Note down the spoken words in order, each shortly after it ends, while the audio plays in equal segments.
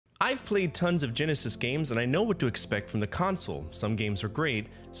I've played tons of Genesis games and I know what to expect from the console. Some games were great,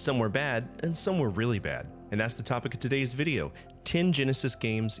 some were bad, and some were really bad. And that's the topic of today's video, 10 Genesis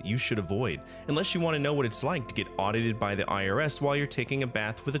games you should avoid, unless you want to know what it's like to get audited by the IRS while you're taking a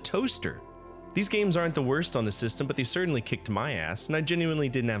bath with a toaster. These games aren't the worst on the system, but they certainly kicked my ass, and I genuinely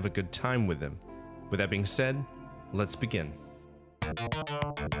didn't have a good time with them. With that being said, let's begin.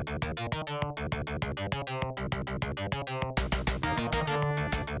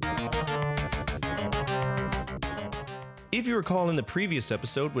 If you recall in the previous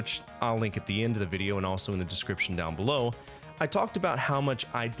episode, which I'll link at the end of the video and also in the description down below, I talked about how much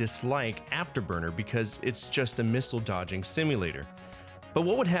I dislike Afterburner because it's just a missile dodging simulator. But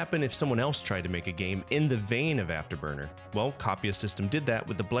what would happen if someone else tried to make a game in the vein of Afterburner? Well, Copia System did that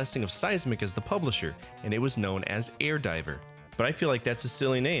with the blessing of Seismic as the publisher, and it was known as Air Diver. But I feel like that's a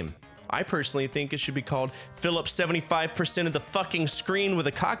silly name. I personally think it should be called Fill Up 75% of the fucking screen with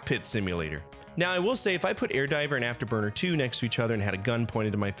a cockpit simulator. Now, I will say if I put Air Diver and Afterburner 2 next to each other and had a gun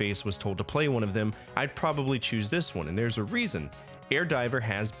pointed to my face and was told to play one of them, I'd probably choose this one, and there's a reason. Air Diver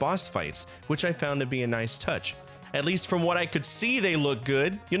has boss fights, which I found to be a nice touch. At least from what I could see, they look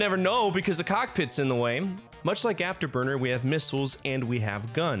good. You never know because the cockpit's in the way. Much like Afterburner, we have missiles and we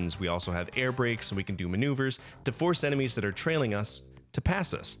have guns. We also have air brakes and we can do maneuvers to force enemies that are trailing us to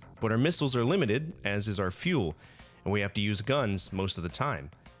pass us. But our missiles are limited, as is our fuel, and we have to use guns most of the time.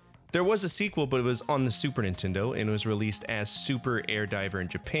 There was a sequel, but it was on the Super Nintendo, and it was released as Super Air Diver in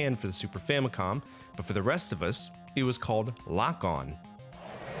Japan for the Super Famicom, but for the rest of us, it was called Lock On.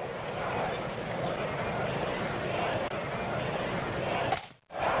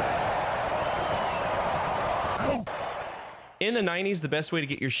 In the 90s, the best way to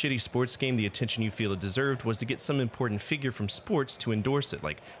get your shitty sports game the attention you feel it deserved was to get some important figure from sports to endorse it,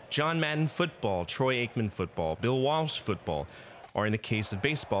 like John Madden football, Troy Aikman football, Bill Walsh football, or in the case of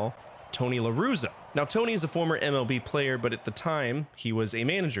baseball, Tony La Russa. Now, Tony is a former MLB player, but at the time, he was a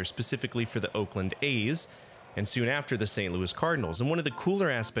manager specifically for the Oakland A's, and soon after the St. Louis Cardinals. And one of the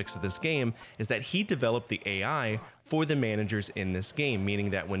cooler aspects of this game is that he developed the AI for the managers in this game, meaning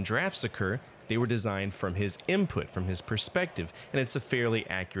that when drafts occur, they were designed from his input, from his perspective, and it's a fairly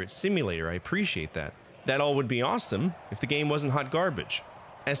accurate simulator. I appreciate that. That all would be awesome if the game wasn't hot garbage.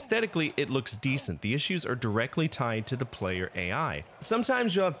 Aesthetically, it looks decent. The issues are directly tied to the player AI.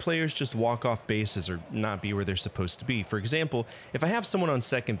 Sometimes you'll have players just walk off bases or not be where they're supposed to be. For example, if I have someone on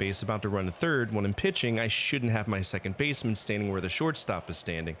second base about to run to third, when I'm pitching, I shouldn't have my second baseman standing where the shortstop is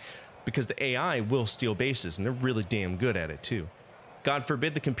standing, because the AI will steal bases, and they're really damn good at it too. God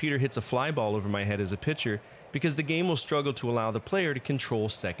forbid the computer hits a fly ball over my head as a pitcher, because the game will struggle to allow the player to control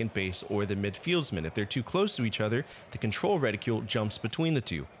second base or the midfieldsman. If they're too close to each other, the control reticule jumps between the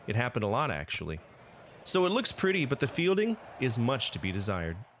two. It happened a lot, actually. So it looks pretty, but the fielding is much to be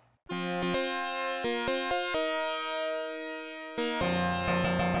desired.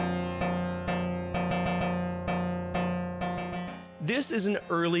 This is an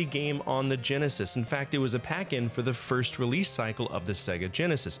early game on the Genesis. In fact, it was a pack-in for the first release cycle of the Sega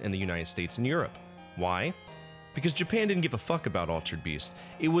Genesis in the United States and Europe. Why? Because Japan didn't give a fuck about Altered Beast.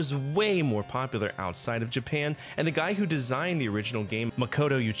 It was way more popular outside of Japan, and the guy who designed the original game,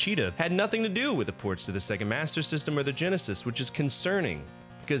 Makoto Uchida, had nothing to do with the ports to the Sega Master System or the Genesis, which is concerning,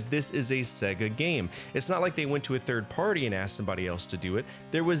 because this is a Sega game. It's not like they went to a third party and asked somebody else to do it.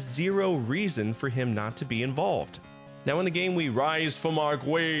 There was zero reason for him not to be involved. Now in the game, we rise from our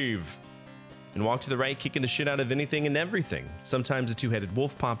grave and walk to the right, kicking the shit out of anything and everything. Sometimes a two-headed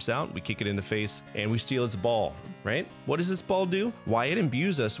wolf pops out, we kick it in the face, and we steal its ball, right? What does this ball do? Why, it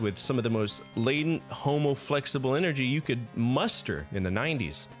imbues us with some of the most latent, homo-flexible energy you could muster in the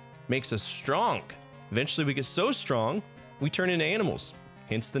 90s. Makes us strong. Eventually we get so strong, we turn into animals,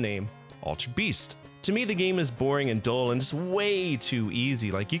 hence the name Altered Beast. To me, the game is boring and dull and it's way too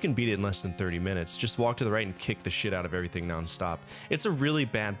easy. Like, you can beat it in less than 30 minutes. Just walk to the right and kick the shit out of everything nonstop. It's a really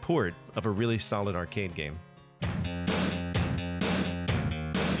bad port of a really solid arcade game.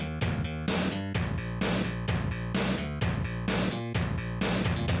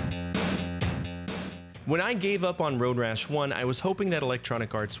 When I gave up on Road Rash 1, I was hoping that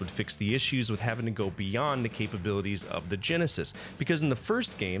Electronic Arts would fix the issues with having to go beyond the capabilities of the Genesis, because in the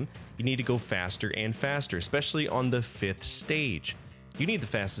first game, you need to go faster and faster, especially on the 5th stage. You need the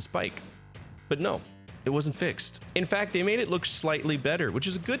fastest bike. But no, it wasn't fixed. In fact, they made it look slightly better, which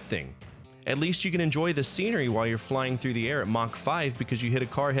is a good thing. At least you can enjoy the scenery while you're flying through the air at Mach 5 because you hit a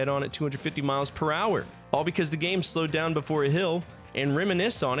car head-on at 250 miles per hour. All because the game slowed down before a hill and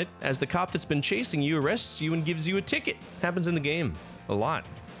reminisce on it as the cop that's been chasing you arrests you and gives you a ticket. Happens in the game. A lot.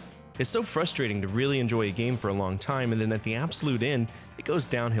 It's so frustrating to really enjoy a game for a long time and then at the absolute end, it goes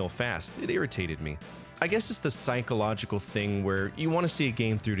downhill fast. It irritated me. I guess it's the psychological thing where you want to see a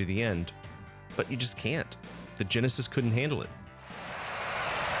game through to the end, but you just can't. The Genesis couldn't handle it.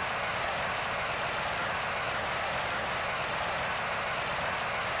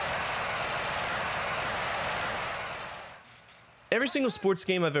 Every single sports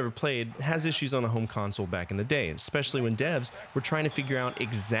game I've ever played has issues on the home console back in the day, especially when devs were trying to figure out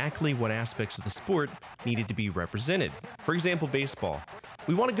exactly what aspects of the sport needed to be represented. For example, baseball.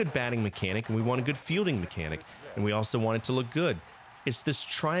 We want a good batting mechanic and we want a good fielding mechanic, and we also want it to look good. It's this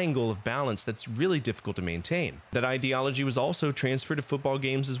triangle of balance that's really difficult to maintain. That ideology was also transferred to football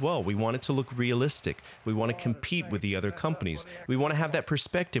games as well. We want it to look realistic. We want to compete with the other companies. We want to have that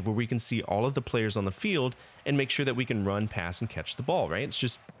perspective where we can see all of the players on the field and make sure that we can run, pass, and catch the ball, right? It's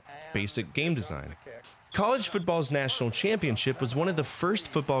just basic game design. College football's national championship was one of the first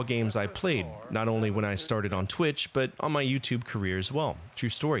football games I played, not only when I started on Twitch, but on my YouTube career as well. True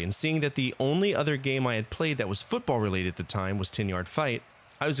story. And seeing that the only other game I had played that was football related at the time was 10-Yard Fight,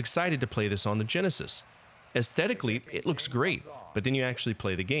 I was excited to play this on the Genesis. Aesthetically, it looks great, but then you actually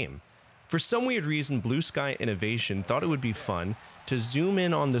play the game. For some weird reason, Blue Sky Innovation thought it would be fun to zoom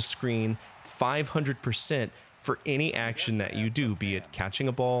in on the screen 500% for any action that you do, be it catching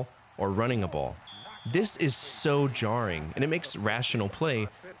a ball or running a ball. This is so jarring, and it makes rational play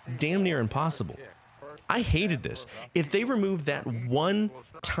damn near impossible. I hated this. If they removed that one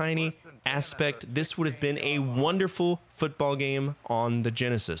tiny aspect, this would have been a wonderful football game on the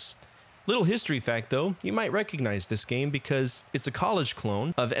Genesis. Little history fact though, you might recognize this game because it's a college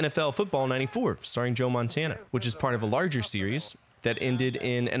clone of NFL Football 94, starring Joe Montana, which is part of a larger series that ended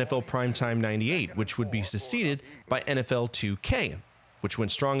in NFL Primetime 98, which would be succeeded by NFL 2K. Which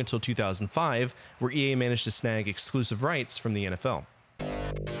went strong until 2005, where EA managed to snag exclusive rights from the NFL.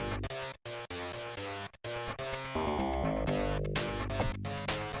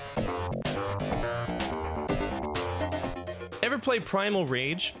 Ever play Primal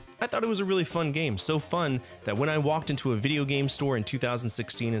Rage? I thought it was a really fun game, so fun that when I walked into a video game store in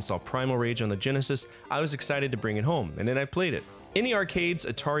 2016 and saw Primal Rage on the Genesis, I was excited to bring it home, and then I played it. In the arcades,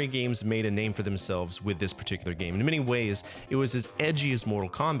 Atari games made a name for themselves with this particular game. In many ways, it was as edgy as Mortal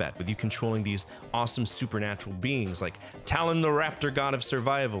Kombat, with you controlling these awesome supernatural beings like Talon the Raptor, god of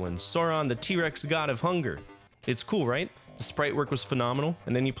survival, and Sauron the T-Rex, god of hunger. It's cool, right? The sprite work was phenomenal,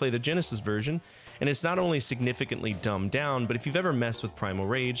 and then you play the Genesis version, and it's not only significantly dumbed down, but if you've ever messed with Primal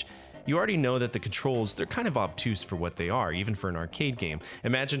Rage, you already know that the controls, they're kind of obtuse for what they are, even for an arcade game.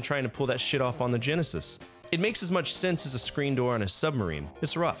 Imagine trying to pull that shit off on the Genesis. It makes as much sense as a screen door on a submarine.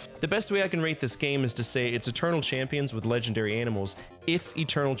 It's rough. The best way I can rate this game is to say it's Eternal Champions with legendary animals if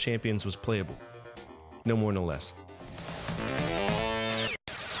Eternal Champions was playable. No more, no less.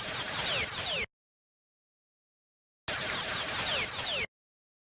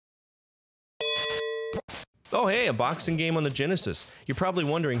 Oh hey, a boxing game on the Genesis. You're probably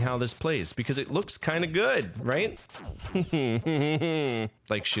wondering how this plays, because it looks kinda good, right?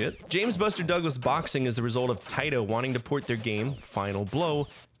 Like shit. James Buster Douglas Boxing is the result of Taito wanting to port their game, Final Blow,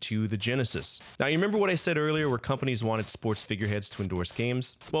 to the Genesis. Now you remember what I said earlier where companies wanted sports figureheads to endorse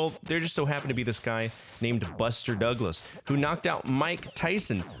games? Well, there just so happened to be this guy named Buster Douglas, who knocked out Mike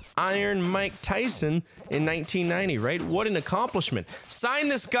Tyson, Iron Mike Tyson, in 1990, right? What an accomplishment. Sign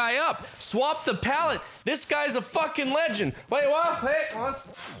this guy up! Swap the palette! This guy's a fucking legend! Wait, what? Hey, what?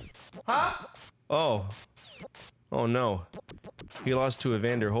 Huh? Oh. Oh no. He lost to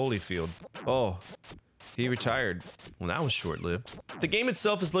Evander Holyfield. Oh. He retired. Well, that was short-lived. The game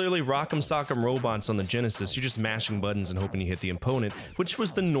itself is literally rock'em sock'em robots on the Genesis. You're just mashing buttons and hoping you hit the opponent, which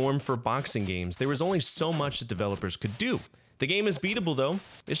was the norm for boxing games. There was only so much that developers could do. The game is beatable though.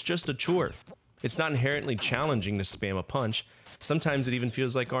 It's just a chore. It's not inherently challenging to spam a punch. Sometimes it even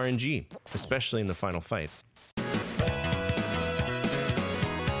feels like RNG, especially in the final fight.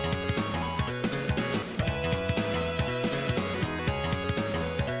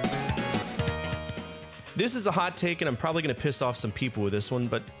 This is a hot take, and I'm probably going to piss off some people with this one,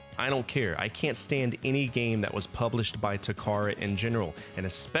 but I don't care. I can't stand any game that was published by Takara in general, and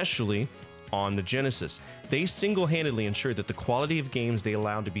especially on the Genesis. They single-handedly ensured that the quality of games they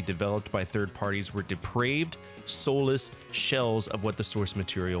allowed to be developed by third parties were depraved, soulless shells of what the source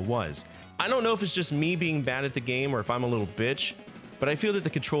material was. I don't know if it's just me being bad at the game or if I'm a little bitch, but I feel that the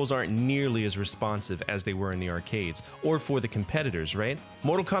controls aren't nearly as responsive as they were in the arcades, or for the competitors, right?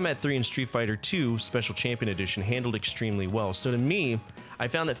 Mortal Kombat 3 and Street Fighter 2 Special Champion Edition handled extremely well, so to me, I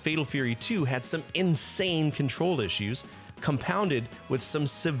found that Fatal Fury 2 had some insane control issues, compounded with some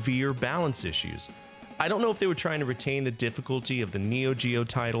severe balance issues. I don't know if they were trying to retain the difficulty of the Neo Geo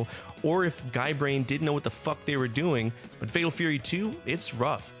title, or if Guybrain didn't know what the fuck they were doing, but Fatal Fury 2, it's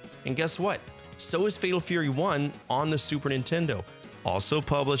rough. And guess what? So is Fatal Fury 1 on the Super Nintendo, also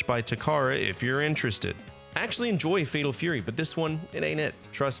published by Takara if you're interested. I actually enjoy Fatal Fury, but this one, it ain't it,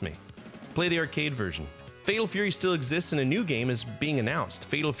 trust me. Play the arcade version. Fatal Fury still exists and a new game is being announced,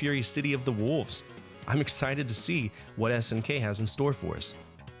 Fatal Fury City of the Wolves. I'm excited to see what SNK has in store for us.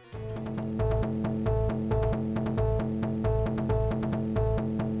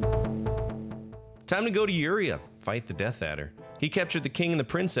 Time to go to Uria, fight the Death Adder. He captured the king and the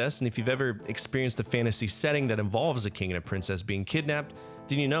princess, and if you've ever experienced a fantasy setting that involves a king and a princess being kidnapped,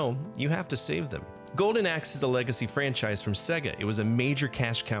 then you know you have to save them. Golden Axe is a legacy franchise from Sega. It was a major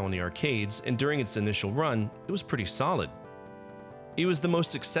cash cow in the arcades, and during its initial run, it was pretty solid. It was the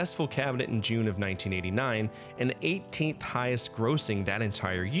most successful cabinet in June of 1989, and the 18th highest grossing that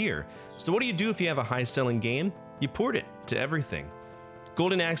entire year. So what do you do if you have a high-selling game? You port it to everything.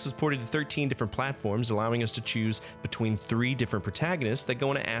 Golden Axe was ported to 13 different platforms, allowing us to choose between 3 different protagonists that go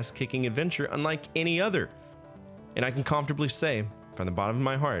on an ass-kicking adventure unlike any other. And I can comfortably say, from the bottom of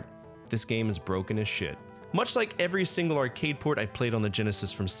my heart, this game is broken as shit. Much like every single arcade port I played on the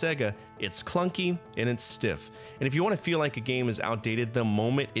Genesis from Sega, it's clunky and it's stiff. And if you want to feel like a game is outdated the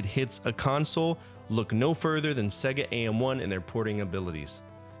moment it hits a console, look no further than Sega AM1 and their porting abilities.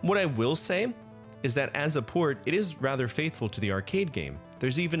 What I will say is that as a port, it is rather faithful to the arcade game.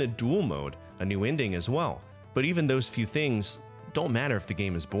 There's even a dual mode, a new ending as well. But even those few things don't matter if the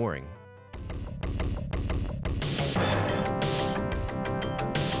game is boring.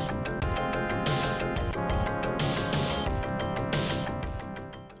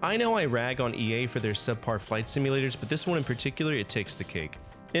 I know I rag on EA for their subpar flight simulators, but this one in particular, it takes the cake.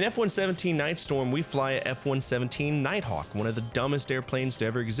 In F-117 Nightstorm, we fly a F-117 Nighthawk, one of the dumbest airplanes to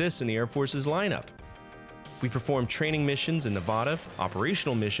ever exist in the Air Force's lineup. We perform training missions in Nevada,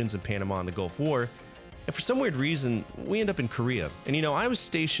 operational missions in Panama and the Gulf War, and for some weird reason, we end up in Korea. And you know, I was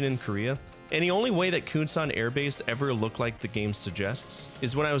stationed in Korea, and the only way that Kunsan Air Base ever looked like the game suggests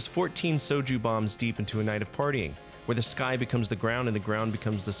is when I was 14 soju bombs deep into a night of partying, where the sky becomes the ground and the ground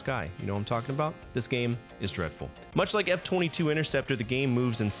becomes the sky. You know what I'm talking about? This game is dreadful. Much like F-22 Interceptor, the game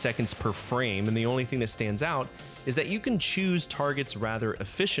moves in seconds per frame, and the only thing that stands out is that you can choose targets rather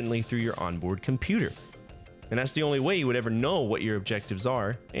efficiently through your onboard computer. And that's the only way you would ever know what your objectives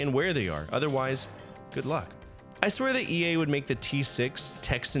are and where they are. Otherwise, good luck. I swear that EA would make the T6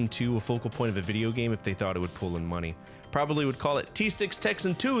 Texan 2 a focal point of a video game if they thought it would pull in money. Probably would call it T6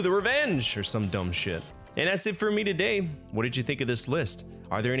 Texan 2 The Revenge or some dumb shit. And that's it for me today. What did you think of this list?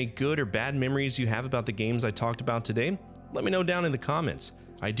 Are there any good or bad memories you have about the games I talked about today? Let me know down in the comments.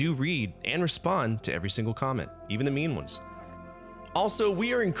 I do read and respond to every single comment, even the mean ones. Also,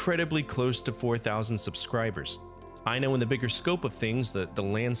 we are incredibly close to 4,000 subscribers. I know in the bigger scope of things, the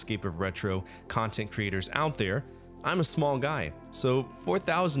landscape of retro content creators out there, I'm a small guy, so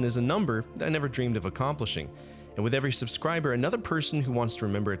 4,000 is a number that I never dreamed of accomplishing. And with every subscriber, another person who wants to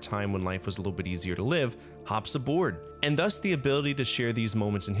remember a time when life was a little bit easier to live hops aboard, and thus the ability to share these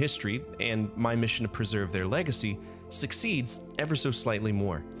moments in history and my mission to preserve their legacy succeeds ever so slightly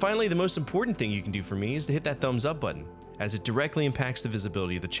more. Finally, the most important thing you can do for me is to hit that thumbs up button, as it directly impacts the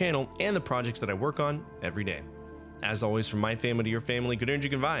visibility of the channel and the projects that I work on every day. As always, from my family to your family, good energy,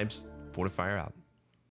 good vibes, Fortefyre out.